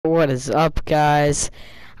What is up, guys?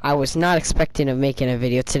 I was not expecting of making a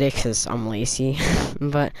video today because I'm lazy,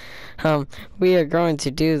 but we are going to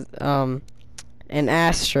do an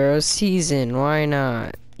Astros season. Why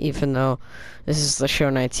not? Even though this is the show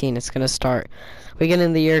 19, it's gonna start beginning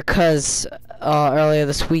of the year because earlier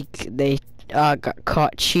this week they got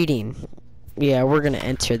caught cheating. Yeah, we're gonna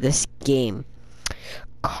enter this game.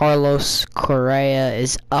 Carlos Correa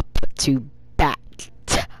is up to bat.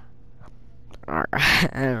 I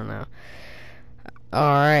don't know.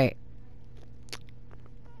 Alright.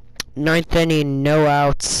 Ninth inning, no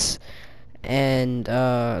outs. And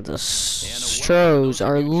the Astros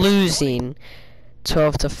are losing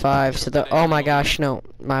 12-5 to the... Oh my gosh, no.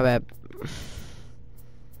 My bad.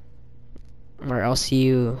 Or I'll see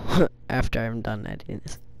you after I'm done editing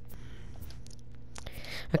this.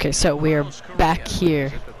 Okay, so we are back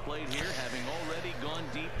here.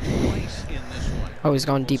 Oh, he's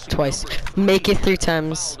gone deep twice. Make it 3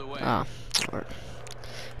 times. Oh,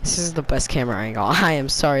 this is the best camera angle. I am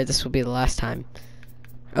sorry, this will be the last time.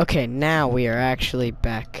 Okay, now we are actually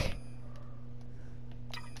back.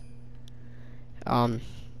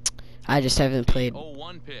 I just haven't played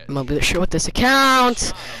Mobile Show with this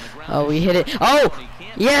account. Oh, we hit it. Oh,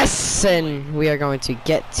 yes, and we are going to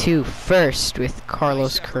get to first with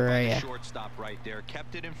Carlos Correa.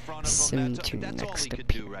 Sim to next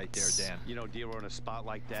appearance.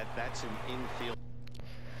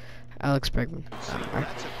 Alex Bregman.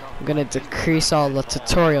 I'm gonna decrease all the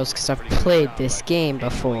tutorials because I've played this game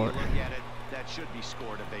before. That should be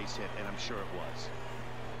scored a base hit, and I'm sure it was.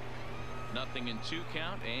 Nothing in 2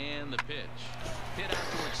 count, and the pitch.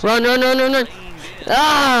 Run, run, run, run, run!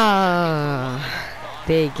 Ah!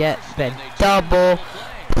 They get the double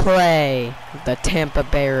play. The Tampa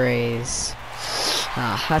Bay Rays.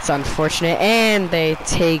 Ah, that's unfortunate, and they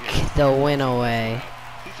take the win away.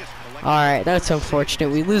 Alright, that's unfortunate.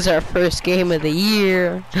 We lose our first game of the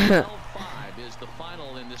year.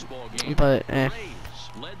 But,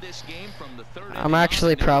 I'm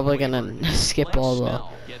actually probably gonna skip all the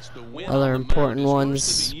other important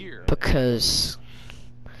ones because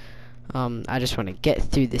I just want to get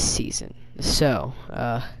through this season. So,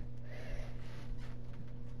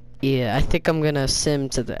 yeah, I think I'm gonna sim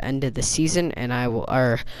to the end of the season, and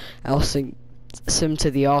I'll sim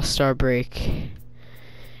to the All-Star break.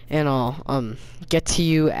 And I'll get to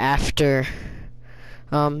you after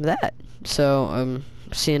that. So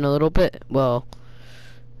see you in a little bit. Well,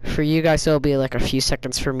 for you guys it'll be like a few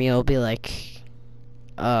seconds. For me it'll be like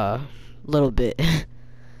a little bit.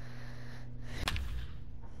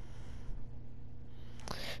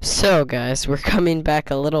 So guys, we're coming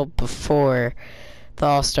back a little before the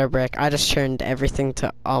All-Star break. I just turned everything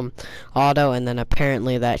to auto, and then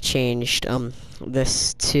apparently that changed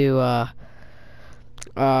this to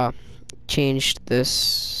changed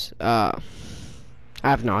this, I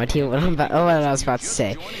have no idea what what I was about to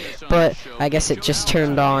say, but I guess it just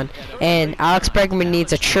turned on, and Alex Bregman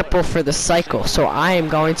needs a triple for the cycle, so I am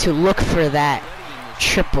going to look for that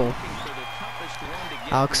triple.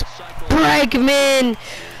 Alex Bregman!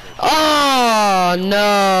 Oh,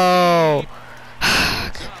 no!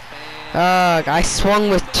 I swung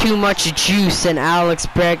with too much juice, and Alex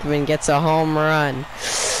Bregman gets a home run.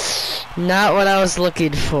 Not what I was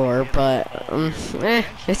looking for, but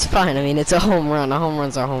it's fine. I mean, it's a home run. A home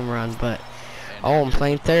run's a home run, but oh, I'm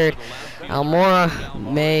playing third. Almora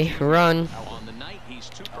may run,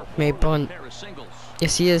 may bunt.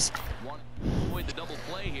 Yes, he is.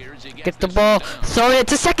 Get the ball, throw it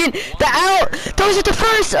to second. The out, throws it to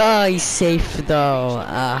first. Oh, he's safe though.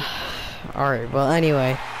 All right. Well,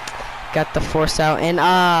 anyway, got the force out, and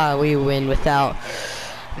we win without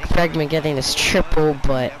Bregman getting his triple,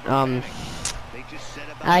 but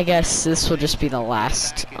I guess this will just be the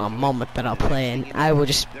last moment that I'll play, and I will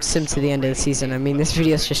just sim to the end of the season. I mean, this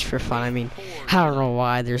video is just for fun. I mean, I don't know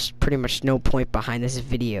why. There's pretty much no point behind this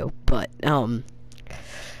video, but yeah,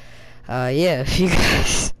 if you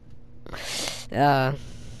guys I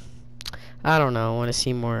don't know, want to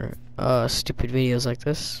see more stupid videos like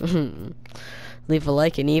this, leave a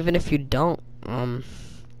like, and even if you don't,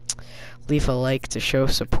 leave a like to show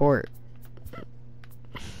support,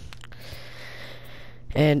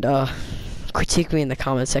 and critique me in the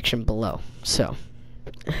comment section below. So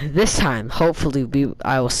this time hopefully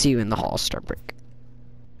I will see you in the All-Star break.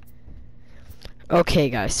 Okay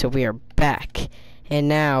guys, so we are back, and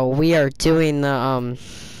now we are doing the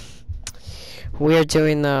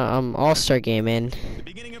All-Star game, and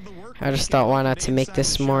I just thought, why not to make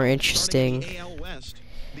this more interesting.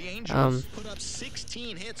 Am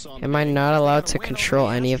I not allowed to control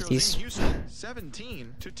any of these?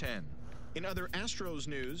 17-10. In other Astros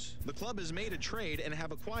news, the club has made a trade and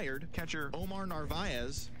have acquired catcher Omar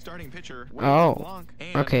Narvaez, starting pitcher. Oh,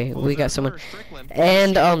 okay, we got someone.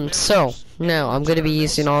 And so now I'm gonna be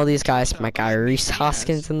using all these guys. My guy Reese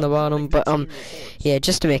Hoskins in the bottom, but yeah,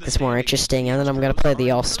 just to make this more interesting, and then I'm gonna play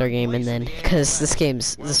the All-Star game, and then because this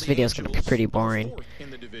video is gonna be pretty boring.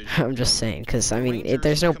 I'm just saying, because I mean,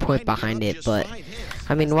 there's no point behind it, but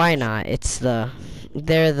I mean, why not?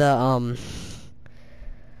 They're the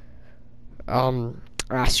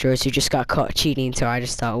Astros who just got caught cheating, so I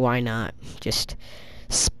just thought, why not just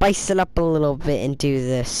spice it up a little bit and do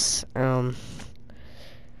this. And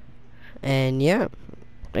yeah,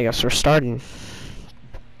 I guess we're starting.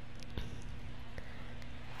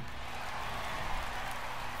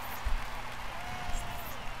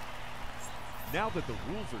 Now that the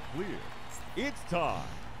rules are clear, it's time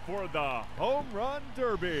for the Home Run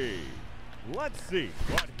Derby. Let's see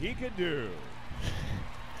what he can do.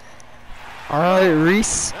 Alright,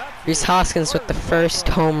 Reese Hoskins with the first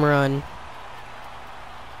home run.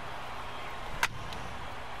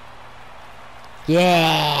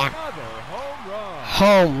 Yeah!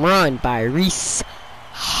 Home run by Reese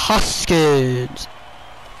Hoskins.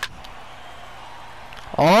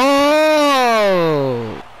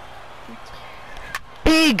 Oh!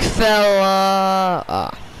 Big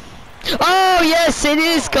fella! Oh, yes, it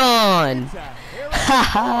is gone!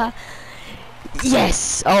 Haha!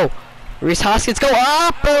 Yes! Oh! Reese Hoskins go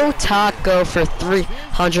up, taco for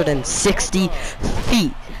 360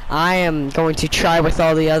 feet. I am going to try with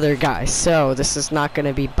all the other guys, so this is not going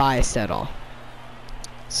to be biased at all.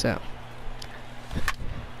 So.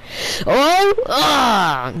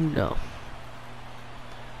 Oh! No.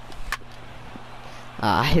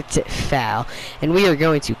 Hits it foul. And we are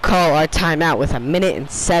going to call our timeout with 1 minute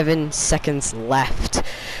and 7 seconds left.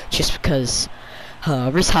 Just because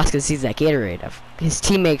Reese Hoskins sees that Gatorade of his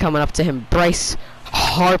teammate coming up to him, Bryce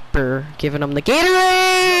Harper, giving him the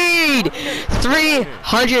Gatorade!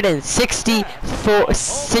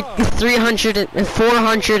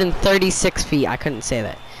 436 feet. I couldn't say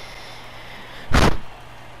that.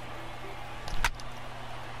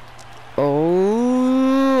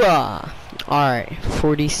 Oh, alright,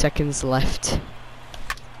 40 seconds left.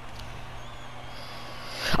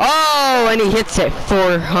 Oh, and he hits it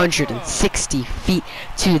 460 feet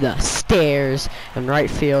to the stairs in right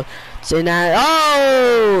field. So now,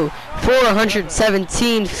 oh,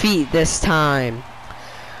 417 feet this time.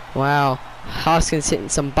 Wow, Hoskins hitting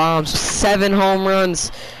some bombs. 7 home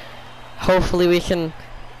runs. Hopefully we can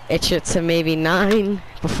itch it to maybe 9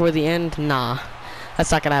 before the end. Nah,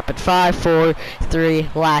 that's not gonna happen. 5, 4, 3,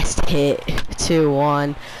 last hit. 2,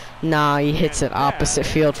 1. Nah, he hits it opposite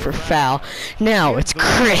field for foul. Now it's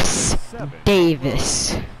Chris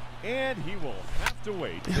Davis. And he will have to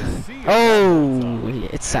wait to see. Oh,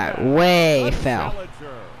 it's that way foul.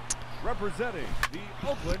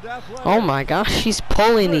 Oh my gosh, he's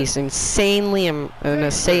pulling these insanely an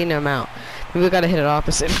insane amount. We gotta hit it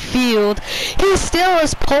opposite field. He still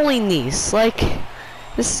is pulling these. Like,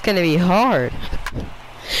 this is gonna be hard.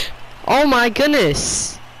 Oh my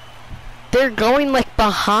goodness. They're going like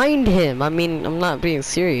behind him. I mean, I'm not being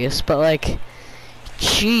serious, but like,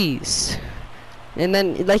 jeez. And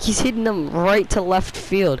then like he's hitting them right to left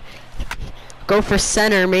field. Go for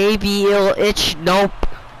center, maybe it'll itch. Nope.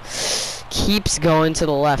 Keeps going to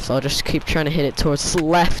the left. I'll just keep trying to hit it towards the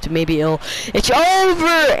left. Maybe it'll itch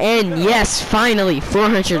over. And yes, finally,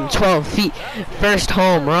 412 feet. First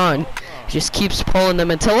home run. Just keeps pulling them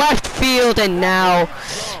into left field, and now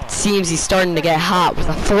it seems he's starting to get hot with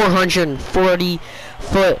a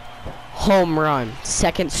 440-foot home run.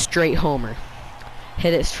 Second straight homer.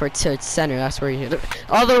 Hit it to center. That's where he hit it.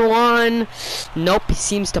 Other one. Nope. He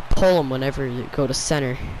seems to pull him whenever you go to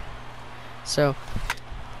center. So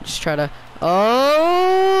just try to.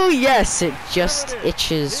 Oh yes, it just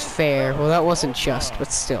itches fair. Well, that wasn't just, but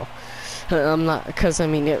still. I'm not, because I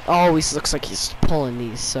mean it always looks like he's pulling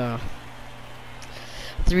these. So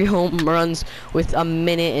 3 home runs with 1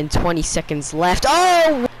 minute and 20 seconds left.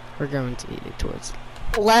 Oh, we're going to hit it towards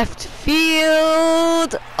left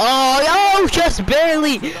field. Oh, just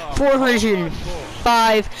barely.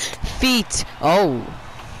 405 feet. Oh,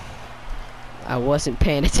 I wasn't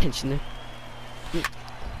paying attention there.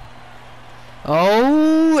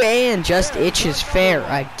 Oh, and just itches fair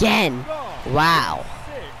again. Wow.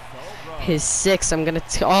 His 6th. I'm gonna.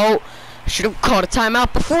 Oh, should have called a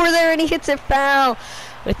timeout before there, and he hits it foul.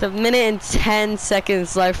 With 1 minute and 10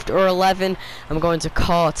 seconds left, or 11, I'm going to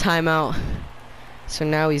call a timeout. So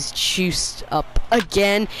now he's juiced up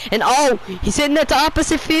again, and oh, he's hitting it to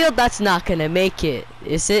opposite field. That's not gonna make it,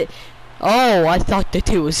 is it? Oh, I thought the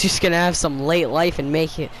dude was just gonna have some late life and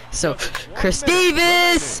make it. So, Chris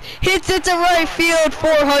Davis hits it to right field,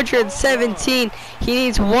 417. He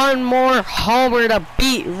needs one more homer to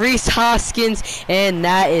beat Rhys Hoskins, and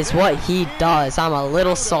that is what he does. I'm a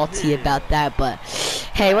little salty about that, but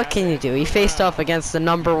hey, what can you do? He faced off against the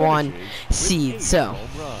 #1 seed, so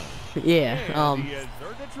yeah.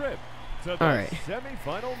 Alright.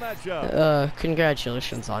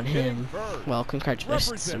 Congratulations on him. Well,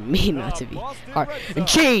 congratulations to me, not to be. Alright,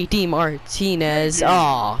 J.D. Martinez.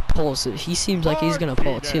 Aw, pulls it. He seems like he's gonna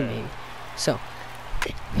pull it to me. So,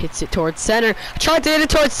 hits it towards center. I tried to hit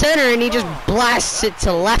it towards center, and he just blasts it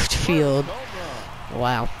to left field.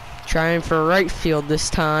 Wow. Trying for right field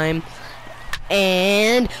this time.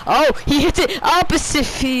 And, oh, he hits it opposite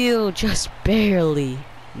field. Just barely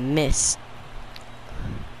missed.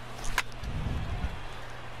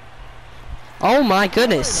 Oh my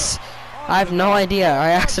goodness. I have no idea.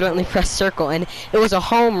 I accidentally pressed circle and it was a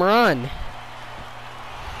home run.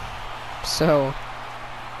 So,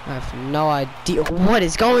 I have no idea what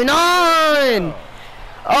is going on.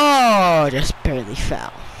 Oh, just barely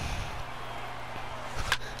foul.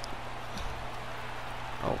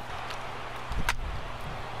 Oh.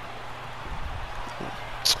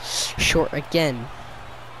 Short again.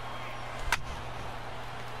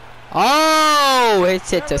 Oh,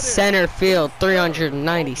 it's hit to center field,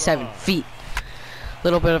 397 feet.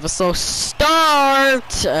 Little bit of a slow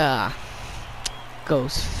start.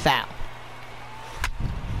 Goes foul.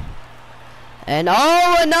 And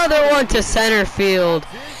oh, another one to center field,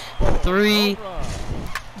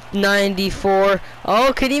 394.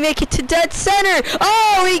 Oh, could he make it to dead center?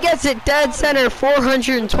 Oh, he gets it dead center,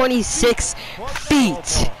 426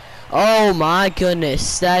 feet. Oh my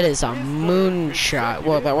goodness, that is a moonshot.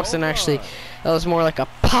 Well, that wasn't actually, that was more like a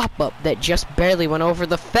pop-up that just barely went over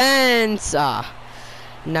the fence. Now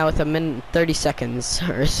with a minute and 30 seconds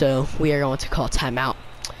or so, we are going to call timeout.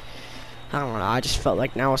 I don't know, I just felt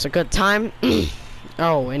like now was a good time.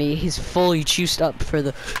 Oh, and he's fully juiced up for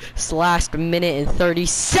the last minute and 30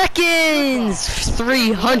 seconds.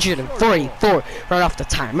 344 right off the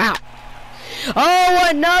timeout. Oh,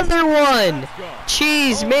 another one!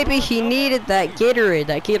 Jeez, maybe he needed that Gatorade.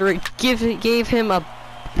 That Gatorade gave him a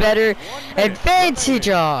better advantage.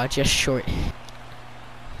 Oh, just short.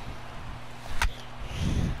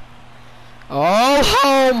 Oh,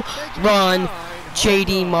 home run,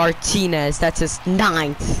 J.D. Martinez. That's his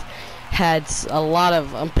 9th. Had a lot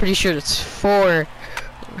of, I'm pretty sure it's 3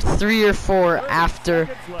 or 4 after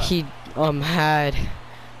he had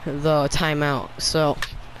the timeout. So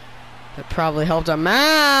that probably helped him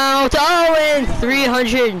out. Oh, and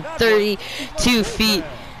 332 feet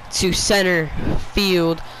to center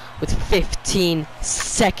field with 15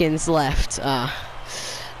 seconds left. Now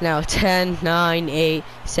 10, 9, 8,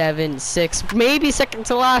 7, 6, maybe second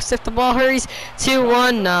to last if the ball hurries.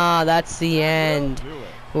 2-1. Nah, that's the end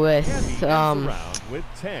with 10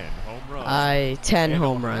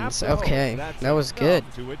 home runs. Okay, that was good.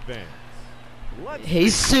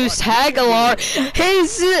 Jesus Aguilar.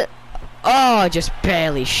 Oh, just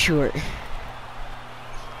barely short.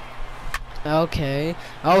 Okay.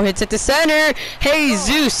 Oh, hits at the center.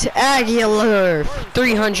 Jesus Aguilar,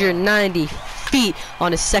 390 feet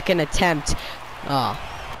on his second attempt. Oh,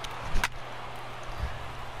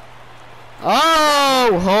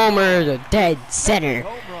 homer to dead center.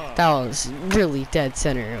 That was really dead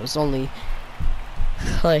center. It was only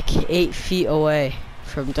like 8 feet away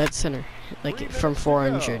from dead center, like from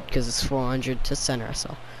 400, because it's 400 to center.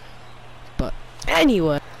 So, but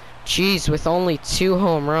anyway, jeez, with only 2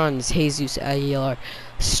 home runs, Jesus Aguilar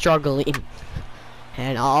struggling.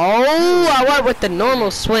 And oh, I went with the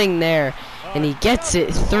normal swing there, and he gets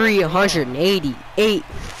it 388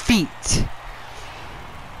 feet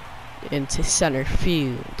into center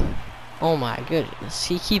field. Oh my goodness,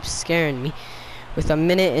 he keeps scaring me. With a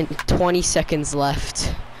minute and 20 seconds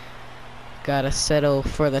left, gotta settle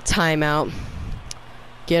for the timeout,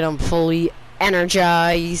 get him fully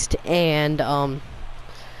energized, and I'm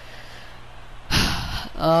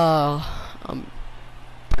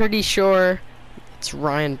pretty sure it's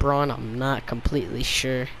Ryan Braun. I'm not completely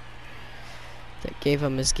sure that gave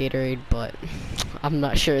him his Gatorade, but I'm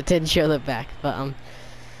not sure. It didn't show the back, but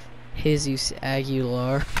Jesus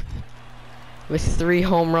Aguilar with 3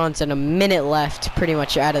 home runs and a minute left, pretty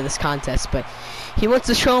much out of this contest, but he wants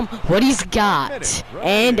to show him what he's got.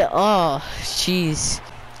 And oh, jeez,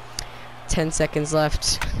 10 seconds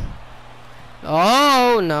left.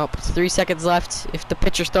 Oh nope, 3 seconds left if the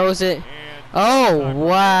pitcher throws it. Oh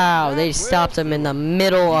wow, they stopped him in the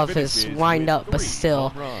middle of his wind-up, but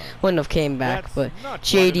still wouldn't have came back. But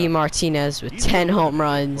J.D. Martinez with 10 home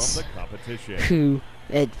runs. competition. who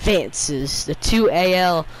advances. The two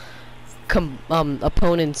AL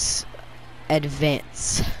opponents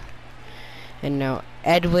advance. And now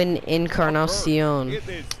Edwin Encarnacion,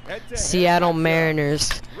 Seattle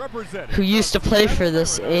Mariners, who used to play for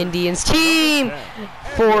this Indians team.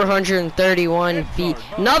 431 feet.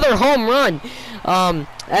 Another home run.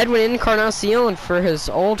 Edwin Encarnacion for his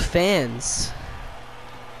old fans.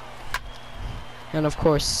 And of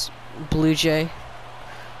course, Blue Jay.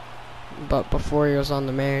 But before he was on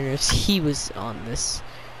the Mariners, he was on this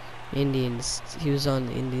Indians. He was on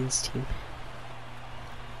the Indians team.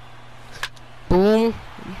 Boom.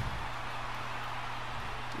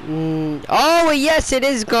 Oh, yes, it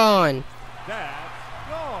is gone. That's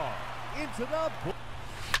gone into the.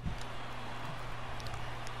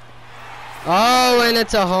 Oh, and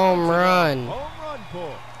it's a home run. Home run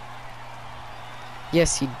pull.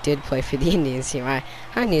 Yes, he did play for the Indians team. I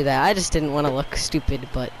knew that. I just didn't want to look stupid,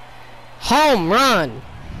 but home run.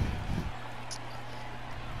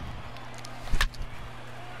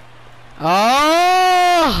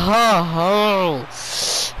 Oh,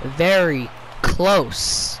 very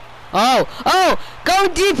close. Oh, go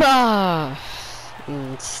deeper.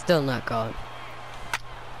 Still not gone.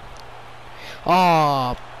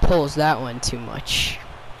 Oh, pulls that one too much.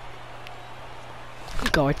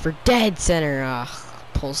 Going for dead center.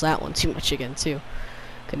 Pulls that one too much again too.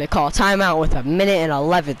 Gonna call a timeout with 1 minute and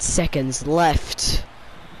 11 seconds left.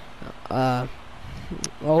 Doing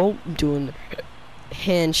the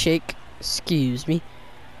handshake. Excuse me.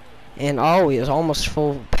 And he is almost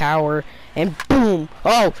full power. And boom!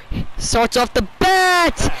 Oh, starts off the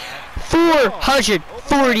bat.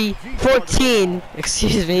 14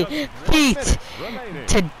 excuse me, feet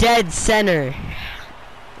to dead center.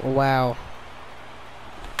 Wow.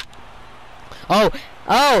 Oh,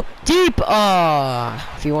 deep.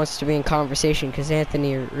 If he wants to be in conversation, because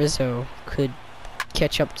Anthony Rizzo could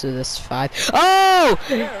catch up to this 5.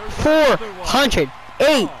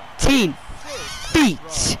 418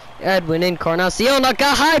 feet. Edwin Encarnacion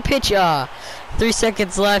got high pitch. 3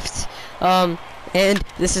 seconds left. And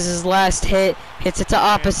this is his last hit. Hits it to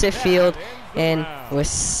opposite field, and with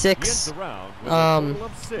 6 home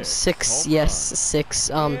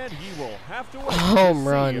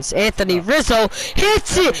runs. Anthony Rizzo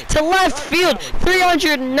hits it to left field,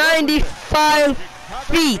 395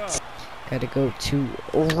 feet. Gotta go to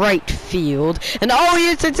right field, and he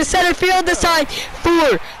hits it to center field this time,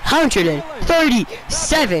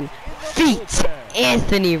 437 feet.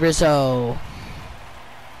 Anthony Rizzo.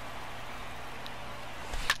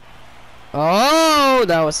 Oh,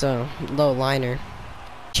 that was a low liner.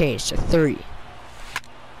 Change to 3.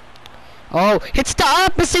 Oh, hits the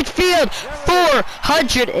opposite field.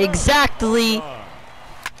 400 exactly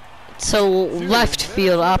to left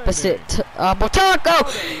field, opposite Taco.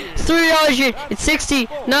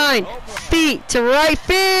 369 feet to right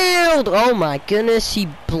field. Oh my goodness, he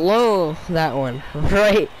blew that one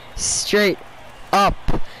right straight up.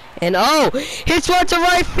 And hits one to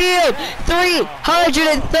right field,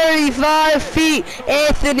 335 feet,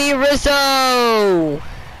 Anthony Rizzo.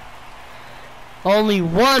 Only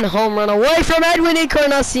 1 home run away from Edwin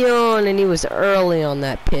Encarnacion, and he was early on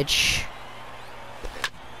that pitch.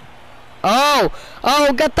 Got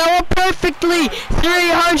that one perfectly,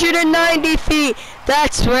 390 feet.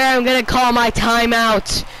 That's where I'm gonna call my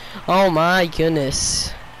timeout. Oh my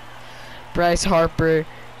goodness. Bryce Harper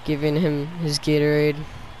giving him his Gatorade.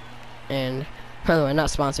 And by the way, not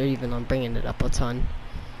sponsored, even I'm bringing it up a ton.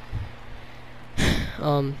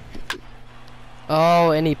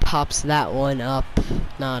 And he pops that one up.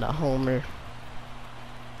 Not a homer.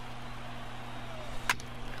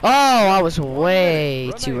 I was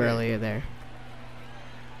way too early there.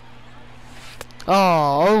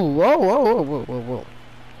 Whoa.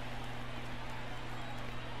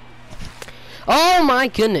 Oh my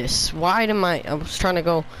goodness. Why am I was trying to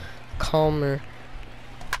go calmer.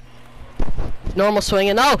 Normal swing,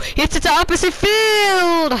 and hits it to opposite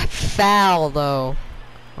field. Foul though.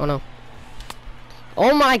 Oh no.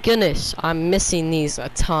 Oh my goodness, I'm missing these a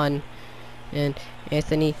ton. And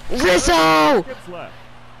Anthony Rizzo.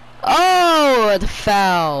 The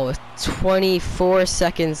foul with 24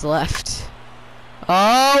 seconds left.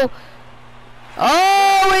 And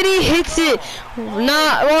he hits it.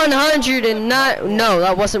 Not 100 and not. No,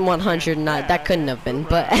 that wasn't 100. Not that couldn't have been.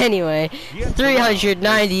 But anyway,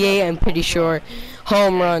 398. I'm pretty sure.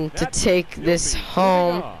 Home run to take this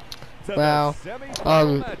home. Wow.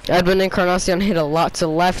 Edwin Encarnacion hit a lot to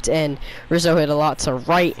left, and Rizzo hit a lot to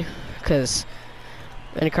right, because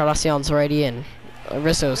Encarnacion's righty and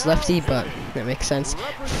Rizzo's lefty, but that makes sense.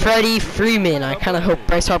 Freddie Freeman. I kind of hope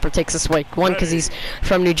Bryce Harper takes this week. One, because he's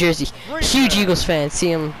from New Jersey. Huge Eagles fan.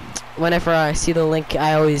 See him whenever I see the link.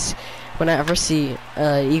 Whenever I see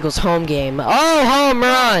Eagles home game. Oh, home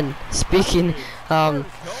run! Speaking,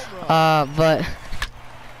 but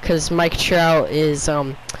because Mike Trout is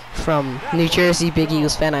from New Jersey, big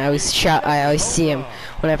Eagles fan. I always see him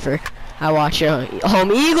whenever I watch a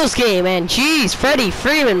home Eagles game. And geez, Freddie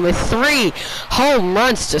Freeman with 3 home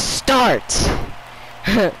runs to start.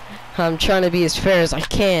 I'm trying to be as fair as I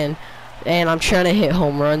can, and I'm trying to hit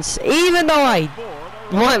home runs, even though I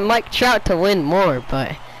want Mike Trout to win more.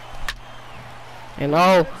 But and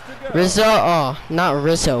Rizzo, not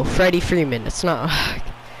Rizzo, Freddie Freeman. It's not.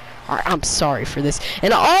 I'm sorry for this.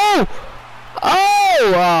 And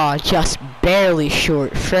just barely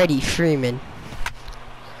short, Freddie Freeman.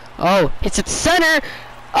 Oh, it's at center.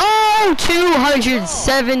 Oh,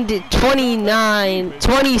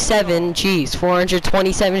 27, geez,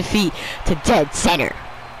 427 feet to dead center.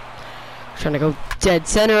 Trying to go dead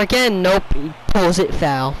center again. Nope, he pulls it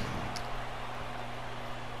foul.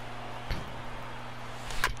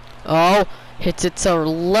 Oh, hits it to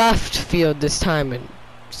left field this time, and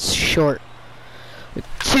short. With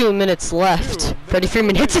 2 minutes left, Freddie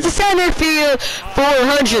Freeman hits it to center field,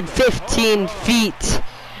 415 feet.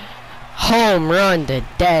 Home run to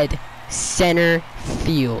dead center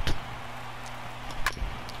field.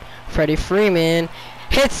 Freddie Freeman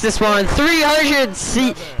hits this one,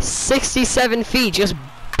 367 feet, just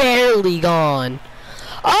barely gone.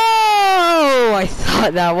 Oh, I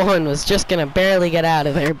thought that one was just gonna barely get out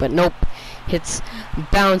of there, but nope. Hits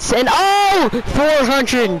bounce and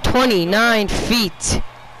 429 feet.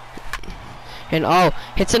 And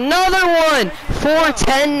hits another one,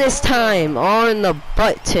 410 this time on the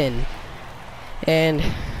button. And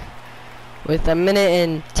with 1 minute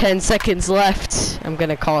and 10 seconds left, I'm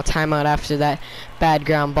gonna call a timeout after that bad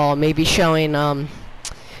ground ball, maybe showing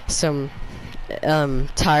some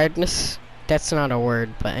tiredness. That's not a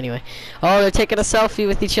word, but anyway. Oh, they're taking a selfie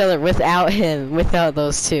with each other without him, without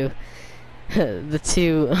those two. The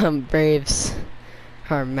two Braves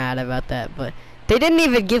are mad about that, but they didn't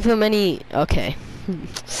even give him any. Okay.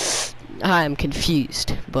 I'm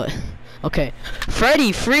confused, but okay.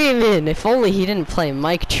 Freddie Freeman, if only he didn't play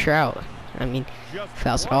Mike Trout. I mean,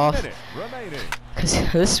 fouls it off. Because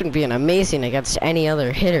this would be an amazing against any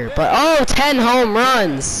other hitter. But 10 home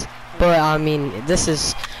runs. But I mean, this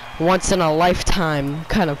is once in a lifetime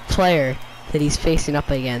kind of player that he's facing up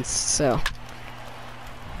against. So,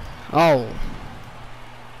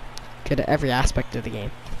 good at every aspect of the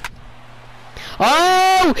game.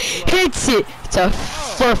 Oh, hits it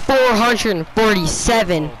for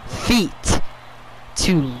 447 feet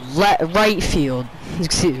to right field.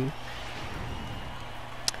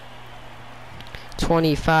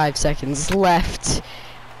 25 seconds left.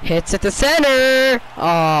 Hits at the center.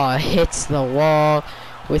 Hits the wall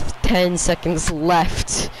with 10 seconds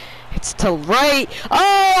left. It's to right.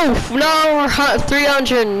 No,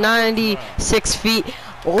 396 feet.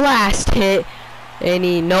 Last hit. And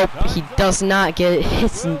he does not get it.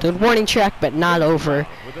 Hits the warning track, but not over.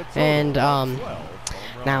 And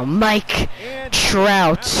now Mike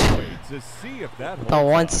Trout, the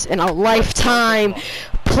once in a lifetime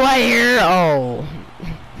player.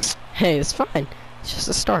 Hey, it's fine. It's just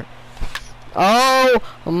a start.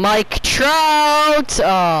 Mike Trout.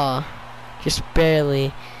 Just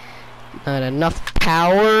barely. Not enough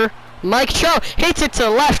power. Mike Trout hits it to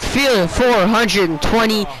left field,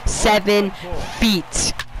 427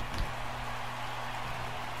 feet.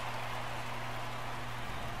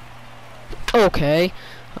 Okay.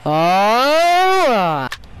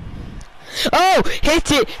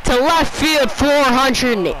 Hits it to left field,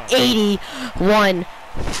 481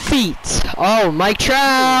 feet. Mike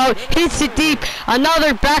Trout hits it deep.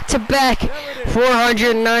 Another back-to-back,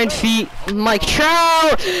 409 feet. Mike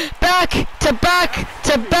Trout back-to-back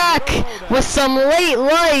with some late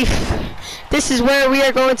life. This is where we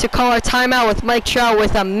are going to call our timeout with Mike Trout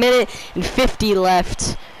with 1 minute and 50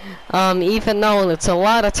 left. Even though it's a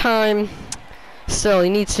lot of time, still he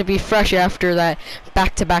needs to be fresh after that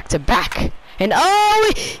back-to-back-to-back. And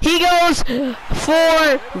he goes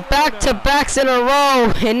 4 back-to-backs in a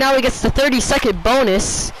row, and now he gets the 30-second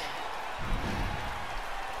bonus.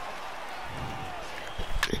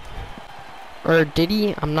 Or did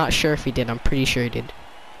he? I'm not sure if he did. I'm pretty sure he did.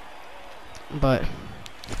 But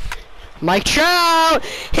Mike Trout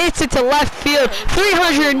hits it to left field,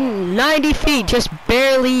 390 feet, just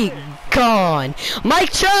barely gone.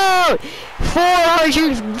 Mike Trout,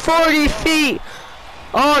 440 feet.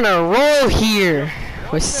 On a roll here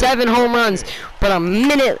with 7 home runs, but a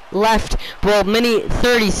minute left. Well,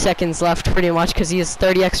 30 seconds left, pretty much, because he has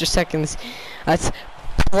 30 extra seconds. That's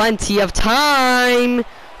plenty of time,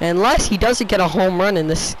 unless he doesn't get a home run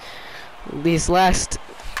in these last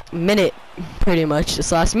minute. Pretty much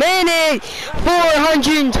this last minute.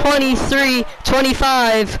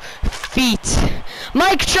 423.25 feet.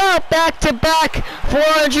 Mike Trout back to back,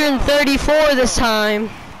 434 this time,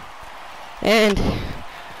 and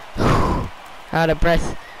out of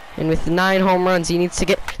breath. And with 9 home runs, he needs to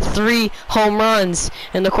get 3 home runs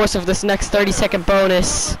in the course of this next 30-second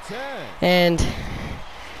bonus. And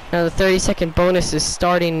now the 30-second bonus is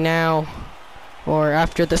starting now, or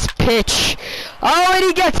after this pitch. Oh, and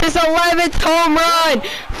he gets his 11th home run.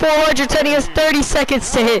 410. He has 30 seconds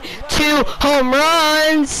to hit 2 home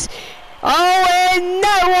runs. Oh, and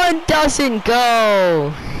that one doesn't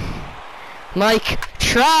go. Mike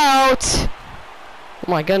Trout.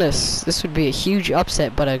 Oh my goodness, this would be a huge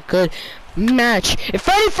upset, but a good match. If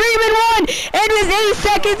Freddie Freeman won, and with 8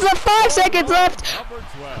 seconds left, 5 seconds left,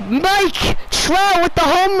 Mike Trout with the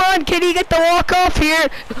home run. Can he get the walk-off here?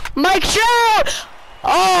 Mike Trout!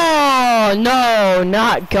 Oh, no,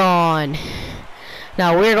 not gone.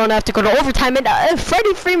 Now we're going to have to go to overtime, and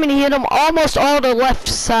Freddie Freeman, he hit him almost all to the left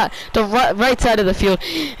side, the right side of the field,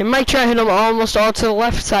 and Mike Trout hit him almost all to the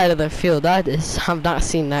left side of the field. That is, I've not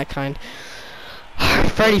seen that kind.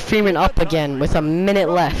 Freddie Freeman up again with a minute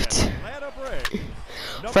left.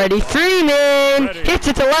 Freddie Freeman hits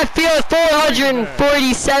it to left field,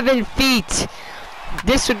 447 feet.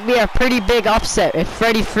 This would be a pretty big upset if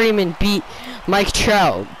Freddie Freeman beat Mike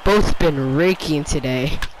Trout. Both been raking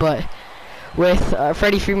today, but with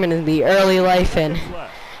Freddie Freeman in the early life and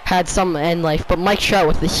had some end life, but Mike Trout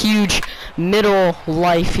with the huge middle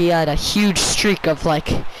life. He had a huge streak of like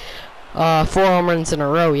 4 home runs in a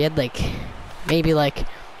row. He had like maybe like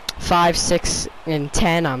 5, 6, and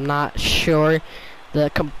 10. I'm not sure the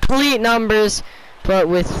complete numbers, but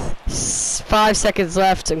with 5 seconds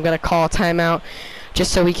left, I'm gonna call a timeout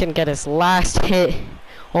just so he can get his last hit.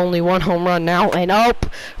 Only 1 home run now, and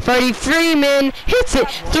Freddie Freeman hits it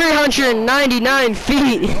 399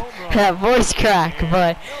 feet. That voice crack,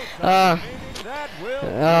 but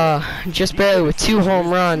just barely with 2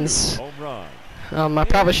 home runs. I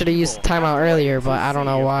probably should have used the timeout earlier, but I don't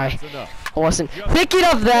know why I wasn't thinking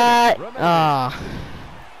of that.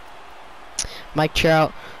 Mike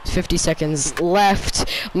Trout, 50 seconds left.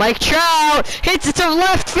 Mike Trout hits it to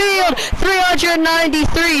left field,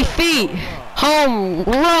 393 feet. Home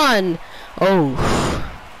run. Oh.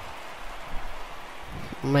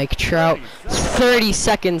 Mike Trout, 30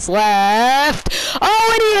 seconds left.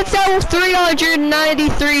 Oh, and he hits that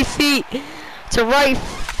 393 feet to right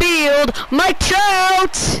field. Mike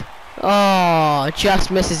Trout. Oh,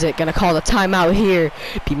 just misses it. Gonna call the timeout here.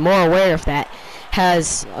 Be more aware of that.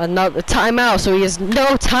 Has another timeout, so he has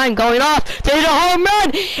no time going off to hit a home run,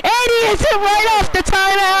 and he hits it right off the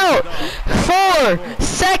timeout. 4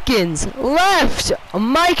 seconds left.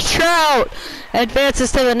 Mike Trout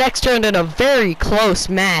advances to the next round in a very close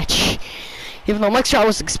match, even though Mike Trout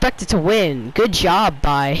was expected to win. Good job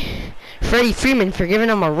by Freddie Freeman for giving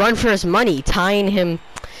him a run for his money, tying him,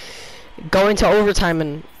 going to overtime,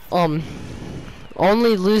 and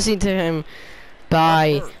only losing to him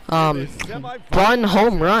by 1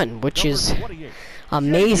 home run, which is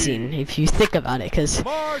amazing if you think about it, because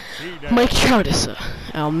Mike Trout is an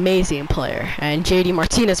amazing player. And JD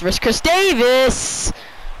Martinez versus Chris Davis.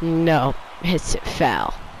 No, hits it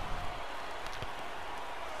foul.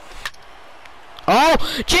 Oh,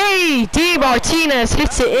 JD Martinez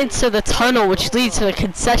hits it into the tunnel, which leads to the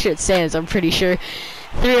concession stands, I'm pretty sure.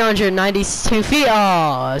 392 feet.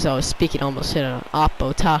 Oh, as I was speaking, almost hit an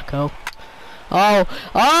Oppo Taco. Oh,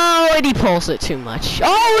 and he pulls it too much.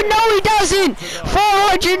 Oh, no, he doesn't.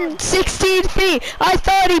 416 feet. I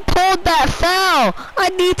thought he pulled that foul. I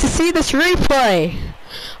need to see this replay.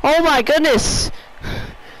 Oh, my goodness.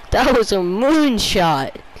 That was a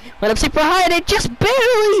moonshot. When I'm super high, and it just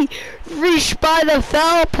barely reached by the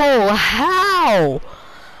foul pole. How?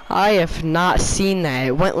 I have not seen that.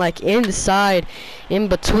 It went like inside, in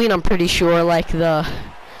between, I'm pretty sure, like the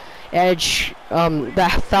edge,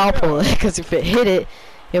 that foul pole, because if it hit it,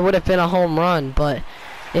 it would have been a home run, but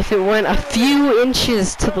if it went a few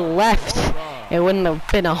inches to the left, it wouldn't have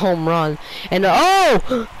been a home run. And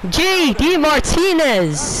JD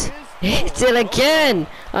Martinez hits it again,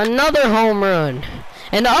 another home run.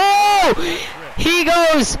 And he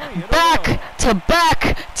goes back to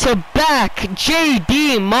back to back.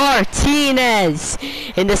 JD Martinez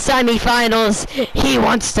in the semifinals. He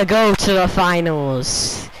wants to go to the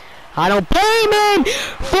finals. I don't blame him.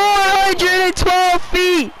 412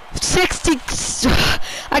 feet 60.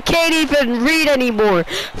 I can't even read anymore.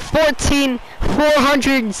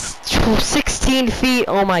 416 feet.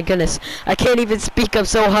 Oh my goodness. I can't even speak. I'm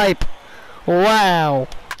so hype. Wow.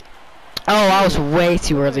 Oh, I was way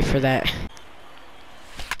too early for that.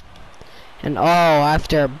 And oh,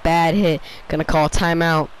 after a bad hit, gonna call a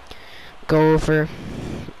timeout. Go over.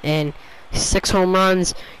 And 6 home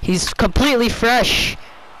runs. He's completely fresh.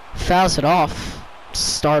 Fouls it off.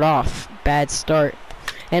 Start off. Bad start.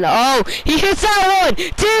 And oh, he hits that one!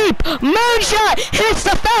 Deep! Moonshot! Hits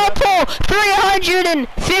the foul pole!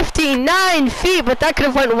 359 feet, but that could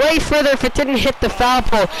have went way further if it didn't hit the foul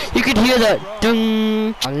pole. You could hear the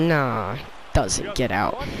dung. Oh, no, doesn't get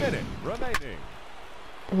out. 1 minute remaining.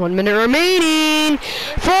 1 minute remaining.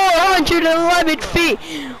 411 feet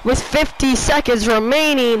with 50 seconds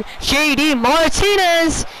remaining. JD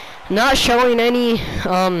Martinez not showing any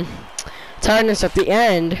tiredness at the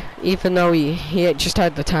end, even though he just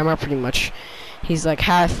had the timeout pretty much. He's like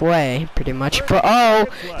halfway pretty much. But oh,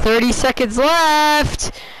 30 seconds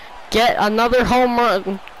left. Get another home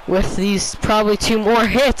run with these probably 2 more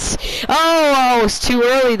hits. Oh, it was too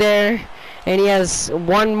early there. And he has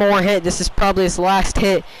 1 more hit. This is probably his last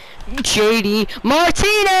hit. JD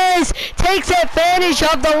Martinez takes advantage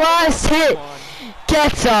of the last hit.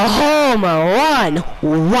 Gets a home run.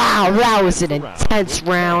 Wow, that was an intense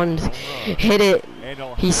round. Hit it.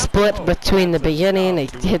 He split between the beginning. He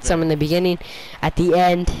hit some in the beginning, at the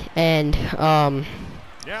end, and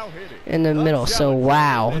in the middle. So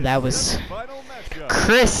wow, that was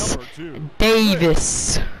Chris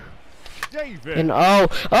Davis. And oh,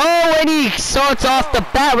 and he starts off the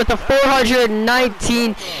bat with a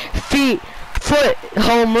 419 foot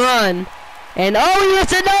home run. And oh, he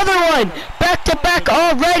hits another one! Back to back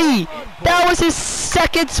already! That was his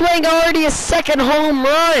second swing, already a second home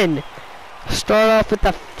run! Start off with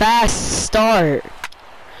a fast start.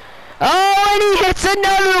 Oh, and he hits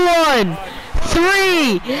another one!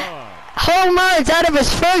 3 home runs out of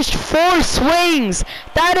his first 4 swings!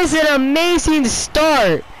 That is an amazing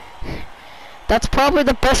start! That's probably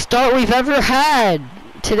the best start we've ever had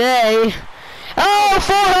today. Oh,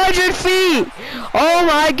 400 feet! Oh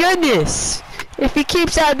my goodness! If he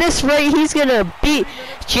keeps at this rate, he's gonna beat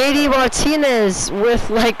JD Martinez with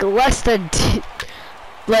like less than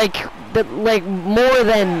more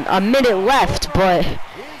than a minute left. But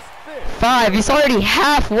 5, he's already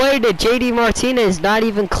halfway to JD Martinez. Not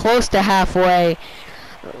even close to halfway.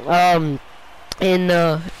 In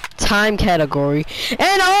the time category.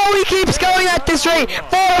 And oh, he keeps going at this rate.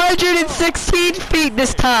 416 feet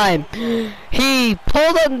this time. He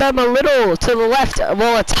pulled them a little to the left,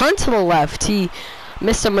 well, a ton to the left. He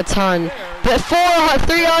missed him a ton, but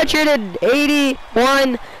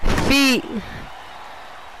 381 feet.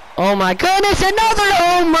 Oh my goodness, another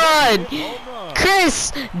home run.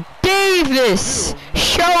 Chris Davis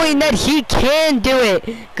showing that he can do it.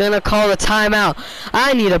 Gonna call a timeout.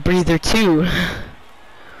 I need a breather too.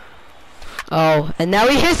 Oh, and now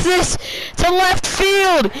he hits this to left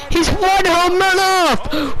field. He's 1 home run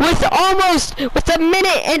off with a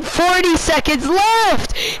minute and 40 seconds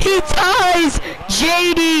left. He ties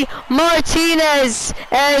JD Martinez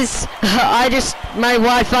as my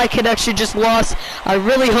Wi-Fi connection just lost. I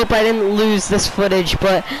really hope I didn't lose this footage,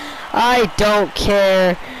 but I don't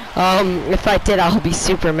care. If I did, I'll be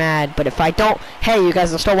super mad. But if I don't, hey, you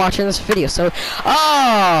guys will still watching this video. So,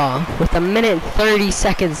 with a minute and 30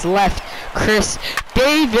 seconds left, Chris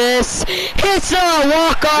Davis hits a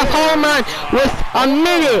walk-off home run with a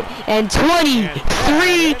minute and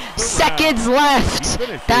 23 seconds left.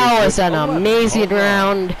 That was an amazing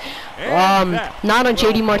round. Not on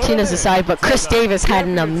JD Martinez's side, but Chris Davis had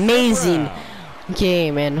an amazing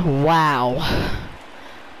game, and wow.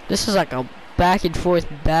 This is like a back and forth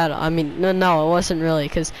battle. I mean, no, it wasn't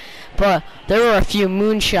really, but there were a few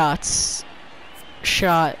moonshots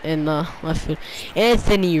shot in the left field.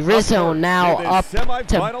 Anthony Rizzo now up to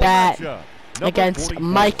bat against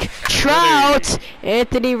Mike Trout.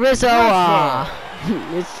 Anthony Rizzo,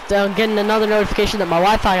 it's getting another notification that my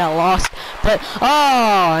Wi-Fi got lost. But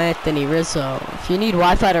Anthony Rizzo, if you need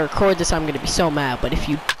Wi-Fi to record this, I'm gonna be so mad. But if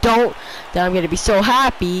you don't, then I'm gonna be so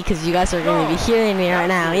happy because you guys are gonna be hearing me right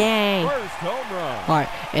now. Yay! All right,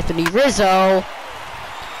 Anthony Rizzo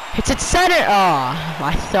hits it center.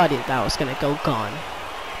 I thought that was gonna go gone,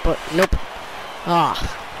 but nope.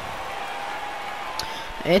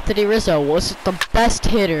 Anthony Rizzo wasn't the best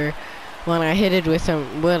hitter when I hit with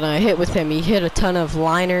him. He hit a ton of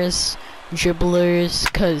liners, dribblers,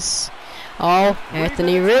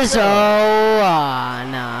 Anthony Rizzo,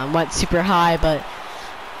 went super high, but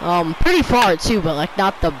pretty far too, but like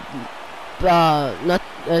not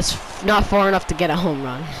far enough to get a home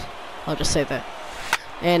run. I'll just say that.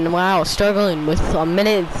 And wow, struggling with 2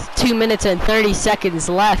 minutes and 30 seconds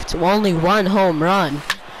left. Only one home run.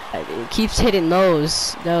 He keeps hitting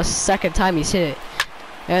those. That was the second time he's hit it.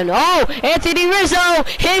 And oh, Anthony Rizzo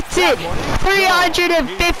hits it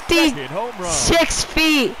 356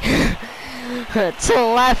 feet to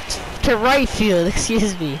to right field,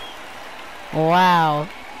 excuse me. Wow.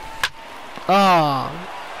 Oh,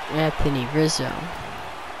 Anthony Rizzo.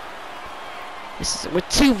 This is, with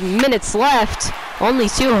 2 minutes left, only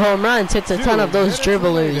 2 home runs, hits a ton of those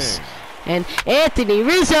dribblers. And Anthony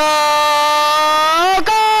Rizzo,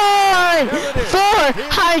 gone!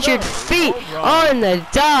 400 feet on the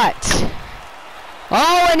dot.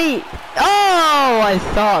 Oh, and I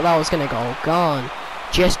thought that was gonna go. Gone.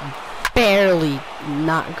 Just barely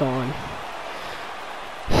not gone.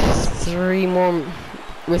 3 more,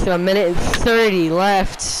 with 1 minute and 30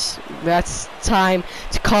 left. That's time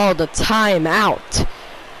to call the timeout.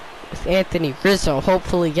 With Anthony Rizzo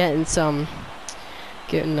hopefully getting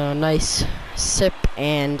a nice sip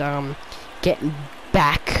and getting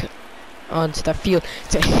back onto the field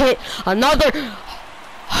to hit another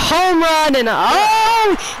home run. And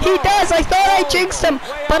oh, he does. I thought I jinxed him,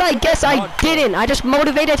 but I guess I didn't. I just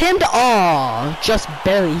motivated him to just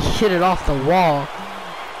barely hit it off the wall,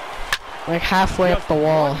 like halfway up the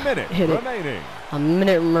wall. Hit it. A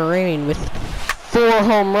minute remaining with 4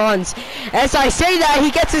 home runs. As I say that,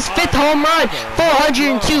 he gets his 5th home run,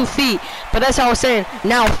 402 feet. But as I was saying,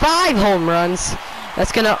 now 5 home runs.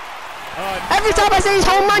 That's gonna, every time I say his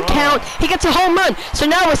home run count, he gets a home run. So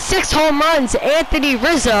now with 6 home runs, Anthony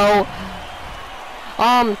Rizzo,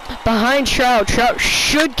 behind Trout. Trout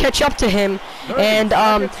should catch up to him. And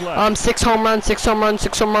 6 home runs, 6 home runs,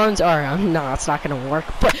 6 home runs. Alright, no, it's not gonna work.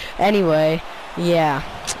 But anyway, yeah,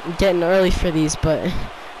 getting early for these, but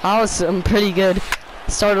I was pretty good.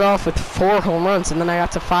 Started off with 4 home runs, and then I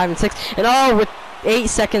got to 5 and 6. And oh, with 8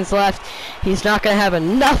 seconds left, he's not gonna have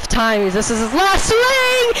enough time. This is his last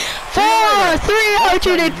swing for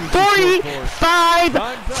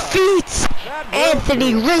 345 feet.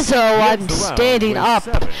 Anthony Rizzo, I'm standing up.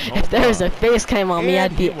 If there's a face cam on me,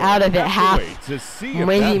 I'd be out of it half,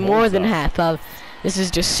 maybe more than half of. This is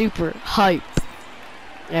just super hype.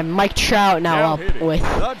 And Mike Trout now up with,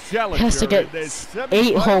 has to get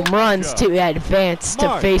 8 home runs to advance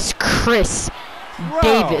to face Chris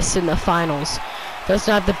Davis in the finals.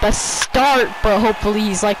 Doesn't have the best start, but hopefully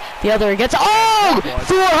he's like the other gets. Oh,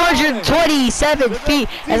 427 feet.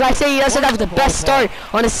 As I say, he doesn't have the best start.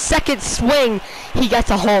 On his 2nd swing, he gets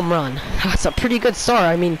a home run. That's a pretty good start.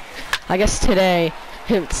 I mean, I guess today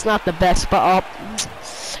it's not the best, but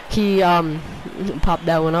he popped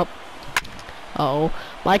that one up. Uh-oh.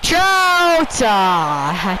 Mike Trout!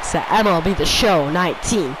 That's the MLB The Show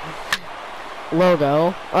 19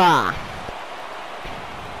 logo.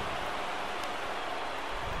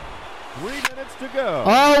 3 minutes to go.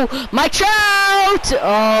 Oh, Mike Trout!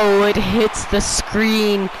 Oh, it hits the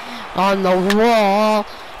screen on the wall.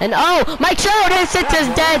 And oh, Mike Trout hits it to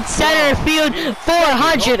dead center field.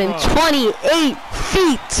 428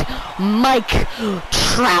 feet. Mike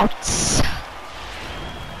Trout.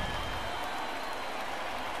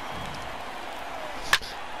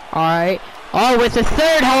 Alright. Oh, with the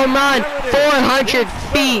 3rd home run, 400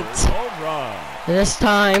 feet. This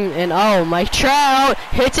time, and oh, Mike Trout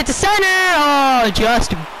hits it to center. Oh,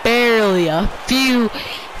 just barely a few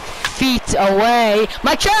feet away.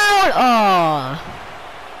 Mike Trout. Oh.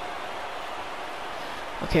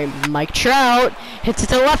 Okay, Mike Trout hits it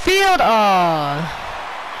to left field. Oh.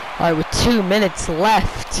 Alright, with 2 minutes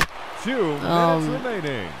left. 2 minutes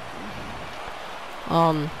remaining.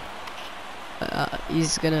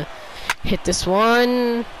 He's gonna hit this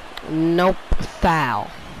one. Nope,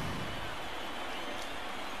 foul.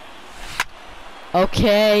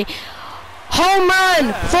 Okay, home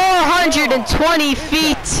run, 420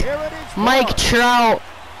 feet. Mike Trout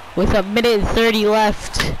with 1 minute and 30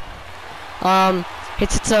 left.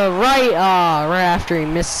 Hits it to right. Right after he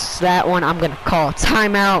missed that one, I'm gonna call a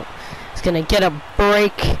timeout. He's gonna get a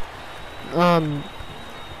break. I'm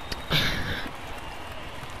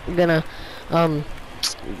gonna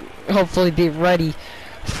hopefully be ready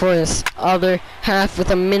for this other half with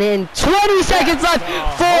 1 minute and 20 seconds left.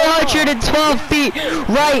 412 feet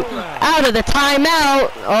right out of the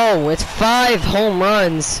timeout. Oh, with 5 home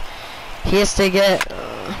runs. He has to get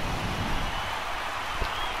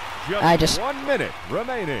Just 1 minute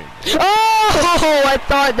remaining. Oh, I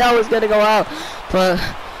thought that was gonna go out, but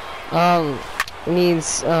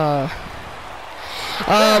needs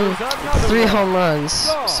 3 home runs.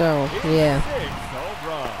 So yeah,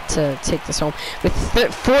 to take this home. With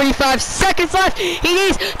 45 seconds left, he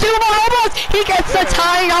needs 2 more home runs. He gets the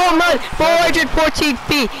tying home run, 414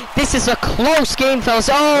 feet. This is a close game, fellas.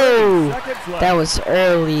 Oh, that was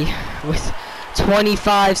early with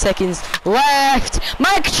 25 seconds left.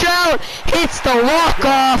 Mike Trout hits the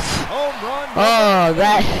walk-off. Oh,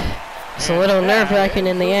 that... It's a little nerve-wracking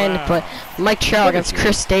in the end, but Mike Trout against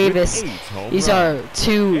Chris Davis. These are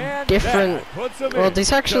two different. Well,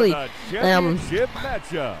 these actually,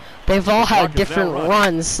 they've all had different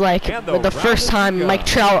runs. Like the first time, Mike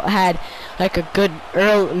Trout had like a good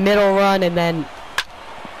middle run, and then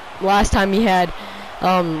last time he had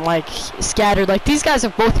like scattered. Like these guys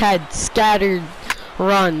have both had scattered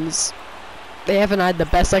runs. They haven't had the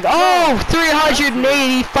best, like, oh,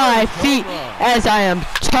 385 feet as I am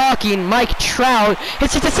talking. Mike Trout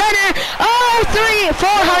hits it to center. Oh,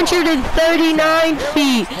 439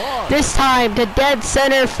 feet. This time to dead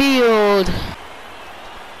center field.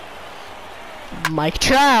 Mike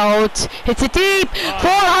Trout hits it deep.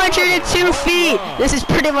 402 feet. This is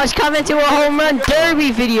pretty much coming to a home run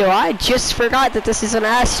derby video. I just forgot that this is an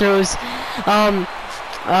Astros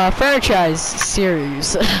franchise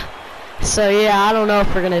series. So yeah, I don't know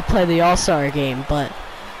if we're gonna play the All-Star game, but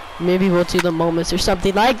maybe we'll do the moments or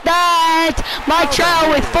something like that. Mike Trout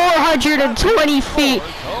with 420 feet,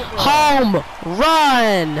 home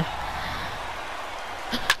run.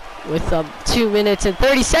 With 2 minutes and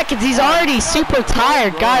 30 seconds, he's already super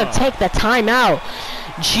tired. Gotta take the timeout.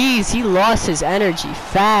 Jeez, he lost his energy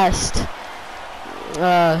fast.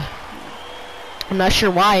 I'm not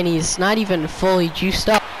sure why, and he's not even fully juiced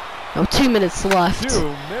up. No, 2 minutes left.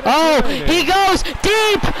 Oh, he goes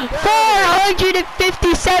deep!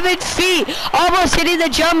 457 feet! Almost hitting the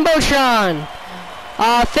Jumbotron!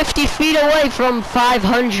 50 feet away from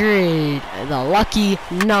 500. The lucky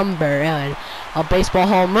number. And a baseball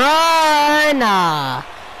home run!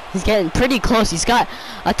 He's getting pretty close. He's got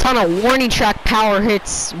a ton of warning track power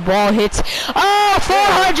hits, wall hits. Oh,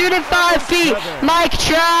 405 feet! Mike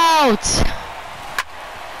Trout!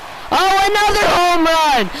 Oh, another home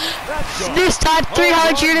run! This time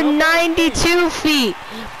 392 feet.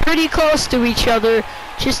 Pretty close to each other.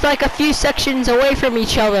 Just like a few sections away from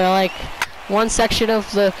each other. Like one section of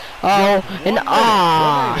the... Oh, and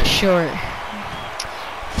short.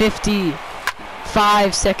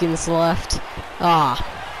 55 seconds left.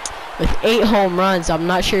 With 8 home runs. I'm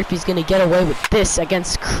not sure if he's going to get away with this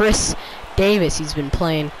against Chris Davis. He's been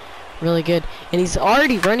playing really good. And he's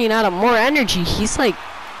already running out of more energy. He's like...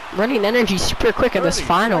 running energy super quick in this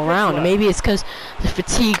final round. Maybe it's because the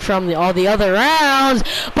fatigue from all the other rounds,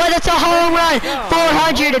 but it's a home run.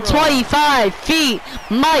 425 feet.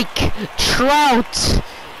 Mike Trout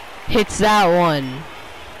hits that one.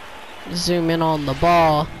 Zoom in on the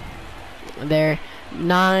ball. There,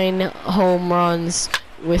 9 home runs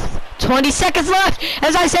with 20 seconds left.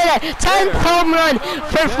 As I say that, 10th home run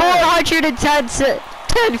for 410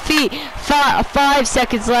 feet. 5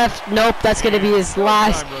 seconds left. Nope, that's gonna be his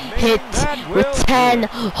last hit with 10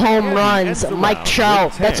 home runs. Mike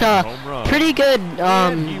Trout. That's a pretty good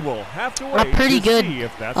home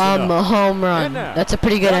run. That's a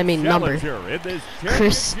pretty good, number.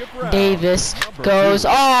 Chris Davis goes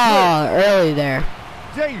early there.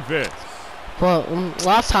 Well,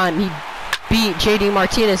 last time he beat JD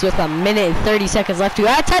Martinez with 1 minute and 30 seconds left to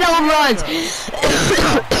add 10 home runs.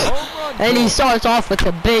 And he starts off with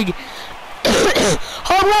a big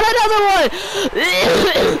home run, another one.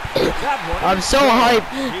 I'm so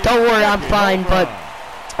hyped. Don't worry, I'm fine, but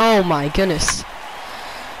oh my goodness.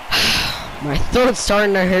 My throat's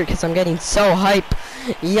starting to hurt because I'm getting so hyped.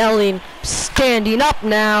 Yelling, standing up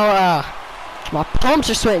now. My palms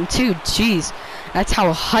are sweating too. Jeez, that's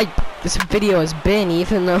how hype this video has been,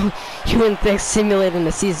 even though you wouldn't think simulating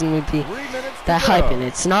the season would be that hype, and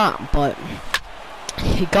it's not, but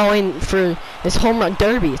going for this home run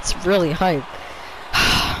derby, it's really hype.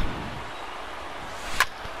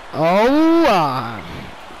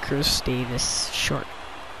 Chris Davis, short.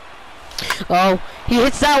 Oh, he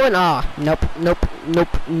hits that one. Nope.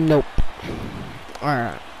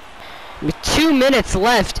 Alright. With 2 minutes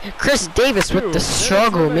left, Chris Davis with the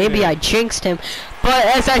struggle. Maybe I jinxed him. But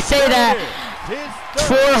as I say that,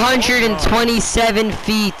 427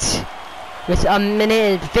 feet with 1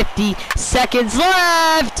 minute and 50 seconds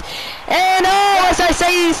left. And as I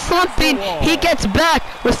say, he's slumping. He gets back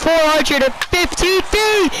with 450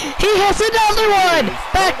 feet. He hits another one.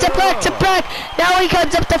 Back to back. Now he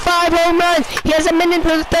comes up to 5 home runs. He has 1 minute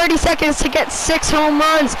and 30 seconds to get 6 home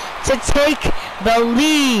runs to take the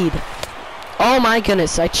lead. Oh my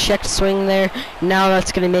goodness, I checked swing there. Now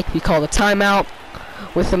that's going to make me call the timeout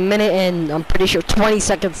with 1 minute and I'm pretty sure 20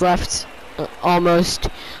 seconds left. almost.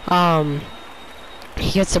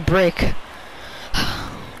 He gets a break.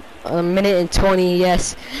 A minute and 20,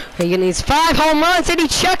 yes. He needs 5 home runs, and he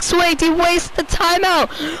check swinged. He wastes the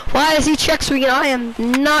timeout. Why is he check swinging? I am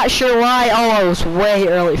not sure why. Oh, I was way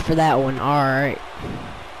early for that one. All right.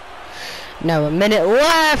 Now a minute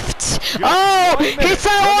left. Oh, hits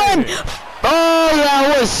that one. Oh,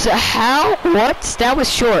 that was how? What? That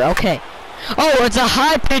was short. Okay. Oh, it's a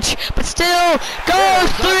high pitch, but still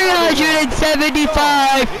goes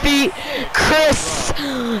 375 feet. Chris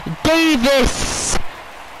Davis.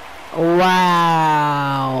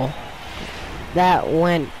 Wow. That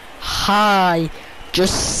went high.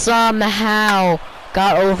 Just somehow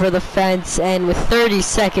got over the fence, and with 30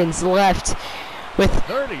 seconds left,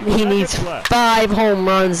 he needs 5 home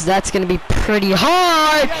runs. That's going to be pretty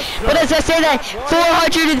hard. But as I say that,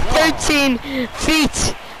 413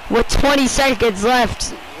 feet with 20 seconds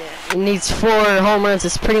left. It needs 4 home runs.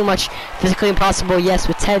 It's pretty much physically impossible. Yes,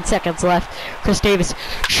 with 10 seconds left. Chris Davis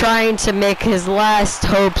trying to make his last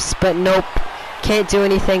hopes, but nope. Can't do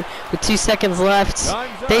anything with 2 seconds left.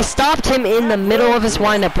 They stopped him in the middle of his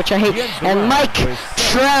windup, which I hate. And Mike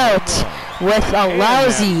Trout with a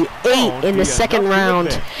lousy 8 in the second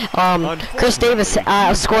round. Chris Davis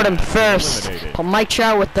scored him first. Mike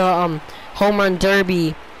Trout with the home run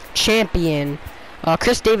derby champion.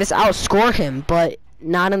 Chris Davis outscored him, but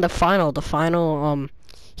not in the final. The final,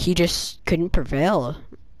 he just couldn't prevail.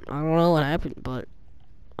 I don't know what happened, but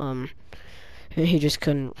he just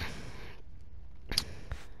couldn't.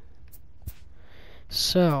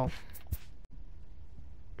 So,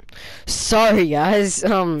 sorry guys,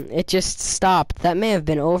 it just stopped. That may have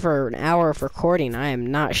been over an hour of recording. I am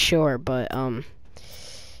not sure, but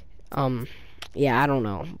yeah, I don't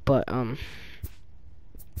know, but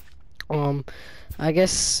I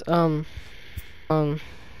guess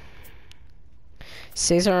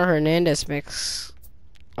Cesar Hernandez makes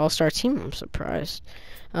All-Star team. I'm surprised.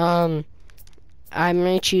 I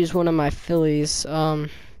may choose one of my Phillies.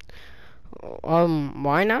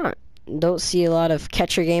 Why not? Don't see a lot of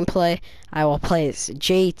catcher gameplay. I will play as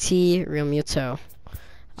JT Realmuto.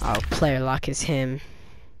 Our player lock is him.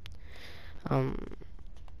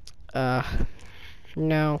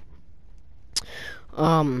 No.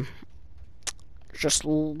 Just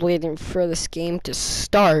waiting for this game to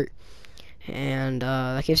start, and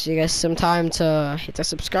that gives you guys some time to hit the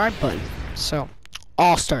subscribe button. So,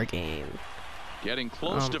 All-Star game. Getting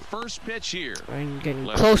close to first pitch here. I'm getting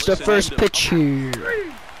close to first pitch here.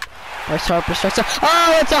 Bryce Harper starts up.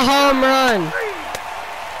 Oh, it's a home run!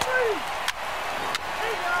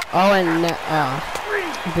 Oh, and I'm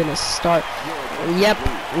gonna start. Yep,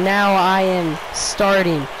 now I am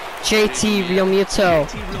starting. JT Realmuto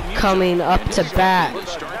coming up to bat.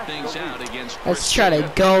 Let's try to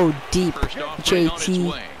go deep,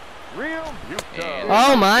 JT.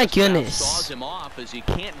 Oh my goodness.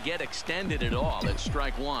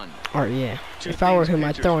 Oh yeah. If I were him,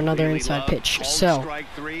 I'd throw another inside pitch. So,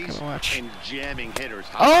 watch.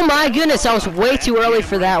 Oh my goodness, I was way too early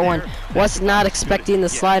for that one. Was not expecting the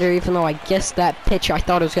slider, even though I guessed that pitch. I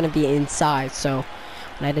thought it was going to be inside, so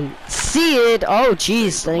I didn't see it. Oh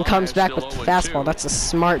jeez, then comes back with the fastball. That's a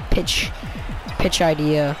smart pitch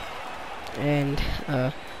idea. And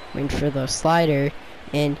waiting for the slider,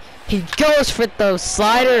 and he goes for the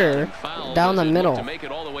slider down the middle. To make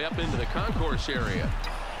it all the way up into the concourse area.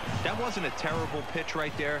 That wasn't a terrible pitch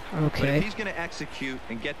right there. Okay. But if he's going to execute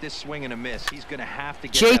and get this swing and a miss, he's going to have to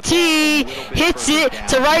get JT hits it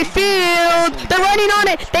to right field. They're running on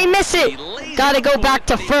it. They miss it. Got to go back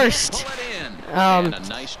to first. And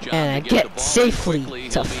I get safely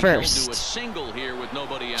to first.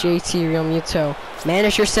 JT Realmuto.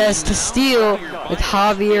 Manager says to steal with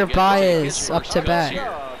Javier Baez up to bat.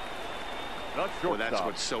 Well, that's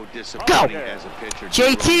what's so disappointing as a pitcher.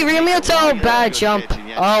 JT Realmuto, bad jump.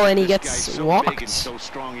 Oh, and he gets walked.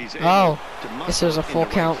 Oh, this was a full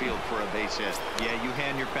count.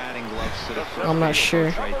 I'm not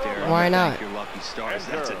sure. Why not?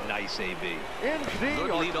 That's a nice AB.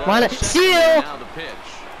 Why not? Steal!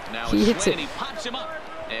 He hits it.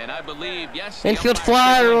 Infield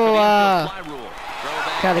fly rule.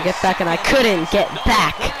 Gotta get back, and I couldn't get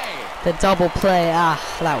back. The double play,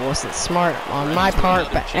 that wasn't smart on my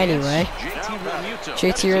part, but anyway.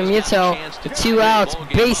 JT Realmuto, the 2 outs,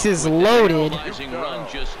 bases loaded.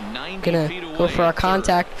 Gonna go for a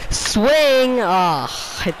contact. Swing!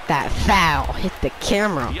 Hit that foul. Hit the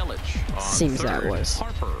camera. Seems that was.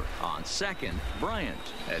 Harper on second,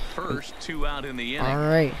 Bryant at first, 2 out in the inning.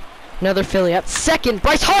 Alright. Another Philly at second.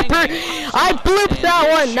 Bryce Harper. I blooped that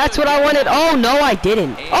one. That's what I wanted. Oh, no, I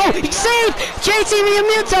didn't. Oh, he saved. JT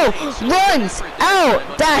Realmuto runs out.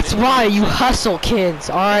 That's why you hustle, kids.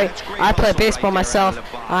 All right. I play baseball myself.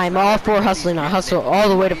 I'm all for hustling. I hustle all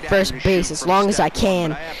the way to first base as long as I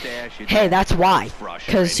can. Hey, that's why.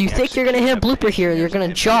 Because you think you're going to hit a blooper here. You're going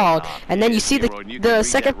to jog. And then you see the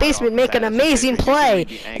second baseman make an amazing play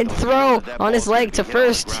and throw on his leg to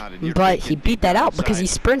first. But he beat that out because he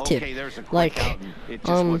sprinted. Like,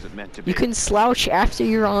 you can slouch after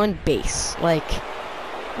you're on base. Like,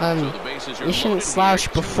 you shouldn't slouch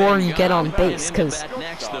before you get on base, because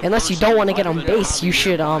unless you don't want to get on base, you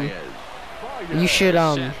should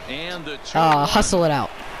hustle it out.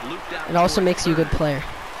 It also makes you a good player.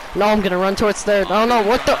 No, I'm gonna run towards third. Oh no,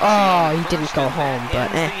 what the? Oh, he didn't go home, but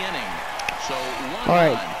eh.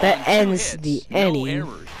 Alright, that ends the inning.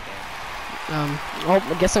 Oh, I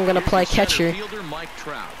guess I'm gonna play catcher.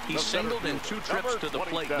 He's singled in 2 trips to the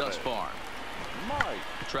plate thus far.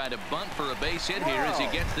 Try to bunt for a base hit here as he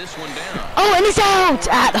gets this one down. Oh, and he's out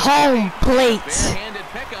at home plate.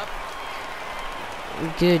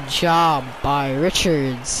 Good job by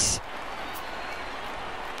Richards.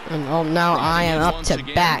 And oh, now I am up to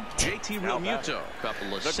bat.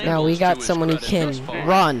 Now we got someone who can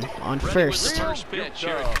run on first.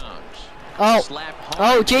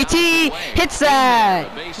 Oh, JT hits that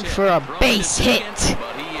for a base hit.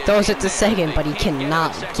 Throws it to second, but he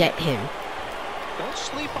cannot get him. Don't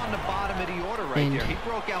sleep on the bottom of the order right there. He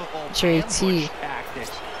broke out all JT. tactics.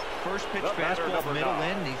 First pitch fastball, middle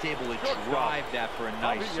end, he's able to drive that for a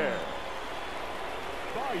nice swing.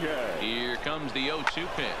 Here comes the 0-2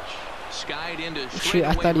 pitch. Skied into shoot,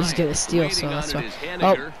 I thought he was gonna steal, so that's why.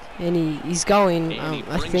 Oh, and he's going.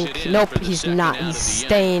 I think nope, he's not. He's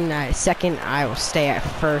staying at second. I will stay at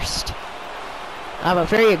first. I'm a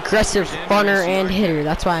very aggressive runner and hitter.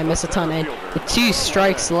 That's why I miss a ton. And the 2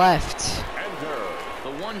 strikes left.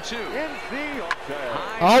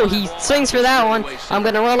 Oh, he swings for that one. I'm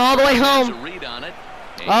gonna run all the way home.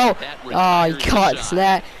 Oh, he caught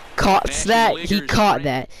that. He caught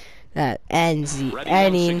that. That ends the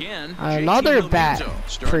inning. Another bat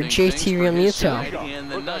for JT Realmuto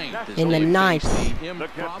in the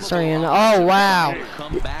 9th. Sorry, oh wow.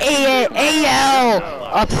 AL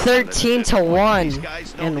up 13-1,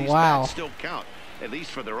 and wow. At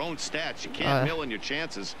least for their own stats, you can't mill in your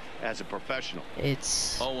chances as a professional.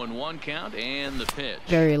 It's 0-1 count and the pitch.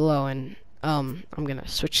 Very low, and I'm gonna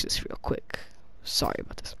switch this real quick. Sorry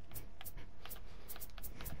about this.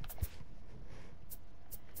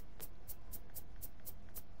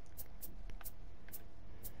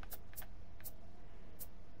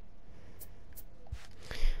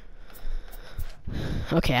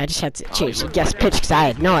 Okay, I just had to change the guest pitch because I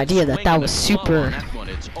had no idea that was super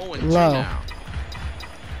low.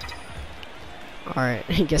 Alright,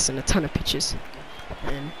 I'm guessing a ton of pitches.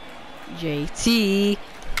 And JT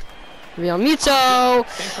Realmuto.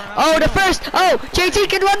 Oh, the first. Oh, JT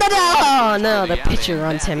can run that out. Oh, no, the pitcher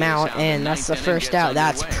runs him out, and that's the first out.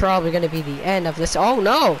 That's probably going to be the end of this. Oh,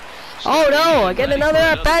 no. Oh, no. I get another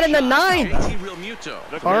at bat in the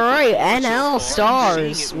 9th. All right, NL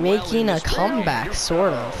Stars making a comeback,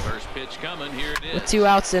 sort of. With 2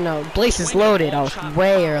 outs and bases loaded. I was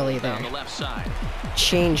way early there.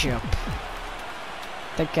 Changeup.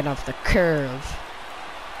 Thinking of the curve.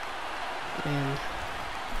 And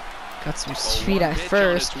got some speed at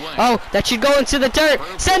first. Oh, that should go into the dirt.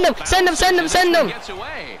 Send him, send him, send him, send him.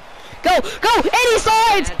 Go, go, and he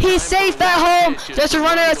slides. He's safe at home. There's a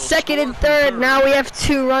runner at second and third. Now we have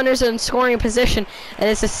 2 runners in scoring position, and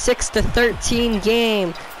it's a 6-13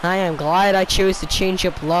 game. I am glad I chose to change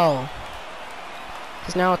up low,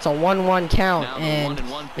 because now it's a 1-1 count, and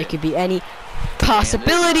it could be any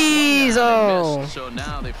possibilities. Oh,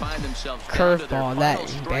 curveball.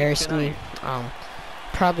 That embarrassed me.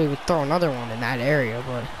 Probably would throw another one in that area,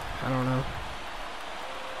 but I don't know.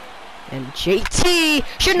 And JT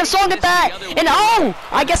shouldn't have swung at that. And oh,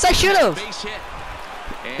 I guess I should have.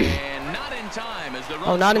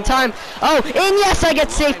 Oh, not in time. Oh, and yes, I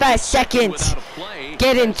get safe at second.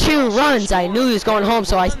 Getting 2 runs. I knew he was going home,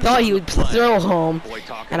 so I thought he would throw home.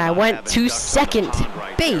 And I went to second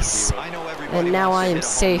base. And now I am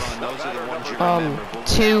safe.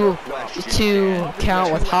 2-2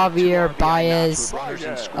 count with Javier Baez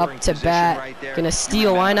up to bat. Gonna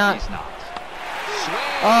steal, why not?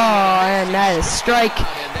 Oh, and that is strike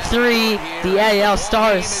 3. The AL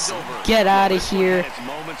Stars get out of here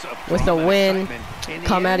with a win.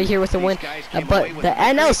 come out of here with a win. But the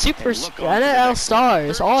NL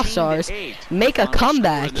Stars, All-Stars, make a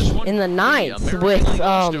comeback in the 9th with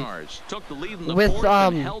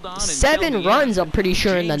 7 runs, I'm pretty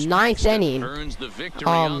sure, in the 9th inning.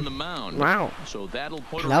 Wow.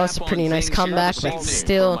 That was a pretty nice comeback, but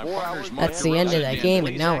still, that's the end of that game,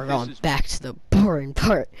 and now we're going back to the boring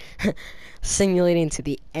part. Simulating to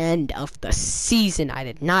the end of the season. I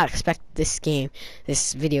did not expect this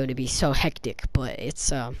video to be so hectic, but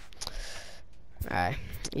it's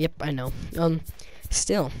yep, I know.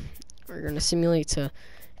 Still, we're gonna simulate to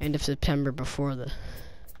end of September before the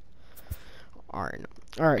alright,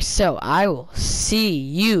 so I will see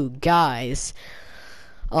you guys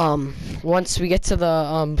once we get to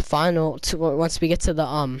the once we get to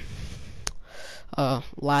the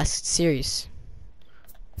last series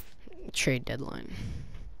trade deadline.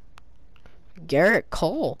 Garrett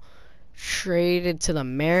Cole traded to the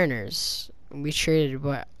Mariners. We traded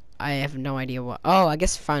what? I have no idea what. Oh, I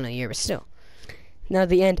guess final year, but still. Now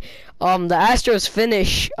the end. The Astros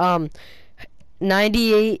finish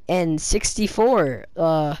 98 and 64.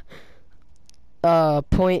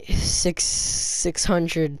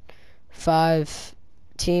 .605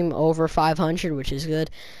 team over 500, which is good.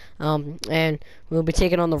 And we'll be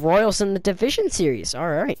taking on the Royals in the division series.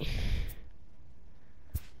 Alright.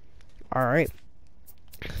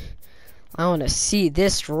 I want to see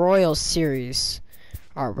this Royals series.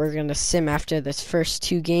 Alright, we're going to sim after this first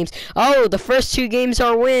 2 games. Oh, the first 2 games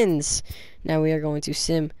are wins. Now we are going to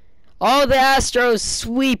sim. Oh, the Astros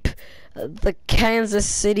sweep the Kansas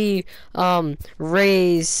City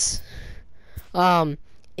Rays in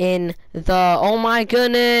the... Oh my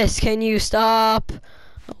goodness, can you stop?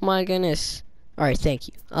 Oh my goodness. Alright, thank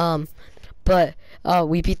you. But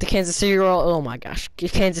we beat the Kansas City Royals. Oh my gosh,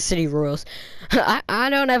 Kansas City Royals. I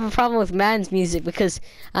don't have a problem with Madden's music because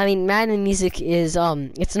I mean Madden music is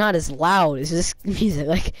it's not as loud as this music.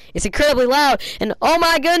 Like it's incredibly loud and oh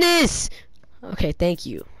my goodness. Okay, thank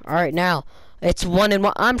you. Alright, now it's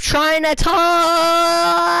 1-1. I'm trying to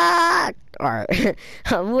talk. Alright,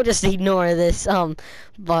 we'll just ignore this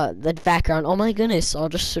but the background. Oh my goodness, I'll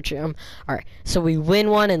just switch it. Alright, so we win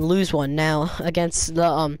 1 and lose 1 now against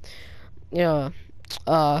the New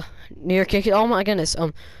York Yankees. Oh my goodness.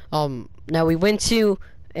 Now we win 2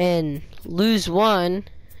 and lose 1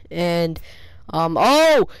 and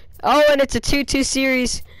and it's a 2-2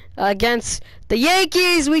 series against the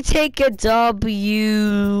Yankees. We take a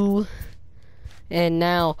W. And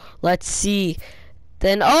now let's see.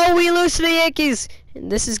 Then we lose to the Yankees. And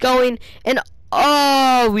this is going and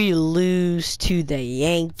we lose to the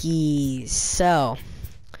Yankees. So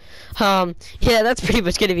yeah, that's pretty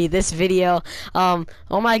much gonna be this video. Oh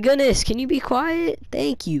my goodness, can you be quiet?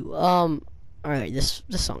 Thank you. Alright, this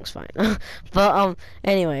song's fine. But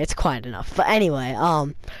anyway, it's quiet enough. But anyway,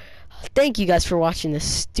 thank you guys for watching this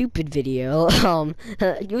stupid video.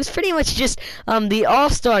 It was pretty much just the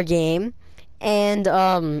All-Star game. And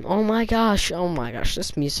oh my gosh,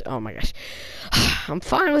 this music, oh my gosh. I'm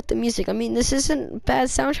fine with the music. I mean, this isn't bad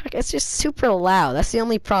soundtrack. It's just super loud. That's the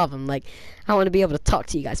only problem. Like, I want to be able to talk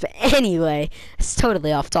to you guys. But anyway, it's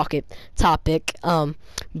totally off topic.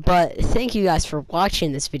 But thank you guys for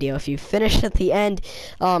watching this video. If you finished at the end,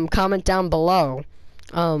 comment down below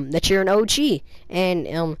that you're an OG.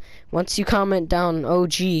 And once you comment down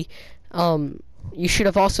OG, you should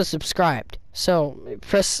have also subscribed. So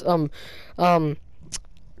press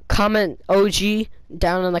comment OG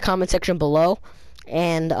down in the comment section below,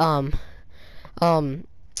 and I will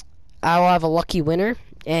have a lucky winner,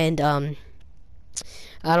 and I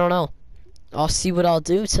don't know, I'll see what I'll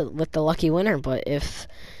do with the lucky winner. But if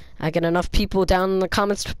I get enough people down in the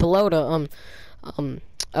comments below to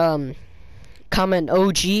comment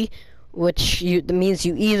OG, which means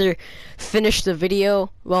you either finish the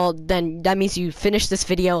video, well then that means you finish this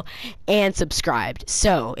video and subscribed.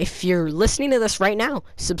 So if you're listening to this right now,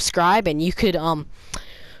 subscribe and you could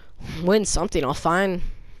win something. I'll find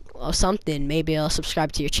something, maybe I'll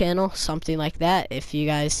subscribe to your channel, something like that. If you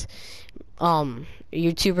guys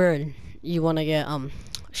YouTuber and you want to get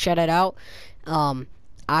shouted out,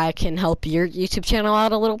 I can help your YouTube channel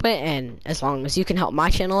out a little bit, and as long as you can help my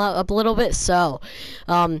channel out a little bit. So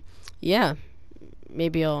yeah,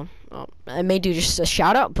 maybe I may do just a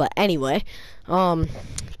shout out. But anyway,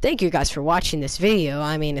 thank you guys for watching this video.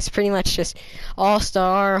 I mean, it's pretty much just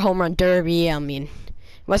All-Star Home Run Derby. I mean, it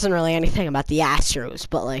wasn't really anything about the Astros,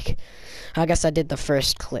 but like, I guess I did the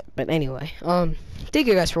first clip. But anyway, thank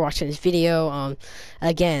you guys for watching this video.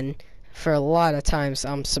 Again, for a lot of times,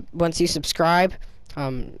 once you subscribe,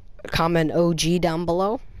 comment OG down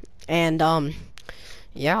below, and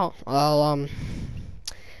yeah,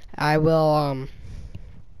 I will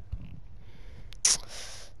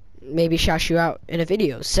maybe shout you out in a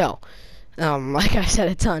video. So, like I said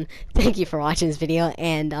a ton, thank you for watching this video,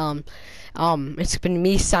 and it's been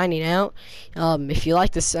me signing out. If you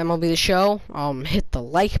like this MLB The Show, hit the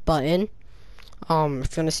like button. If you want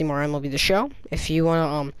to see more MLB The Show, if you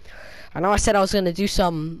want to, I know I said I was going to do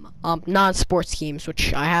some non-sports games,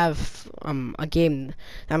 which I have a game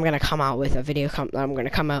that I'm going to come out with, a video that I'm going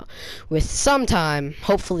to come out with sometime,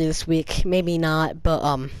 hopefully this week, maybe not, but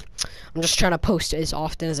I'm just trying to post as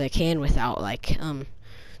often as I can without, like,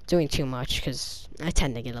 doing too much, because I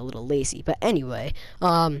tend to get a little lazy. But anyway,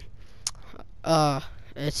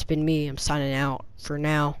 it's been me. I'm signing out for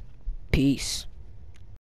now. Peace.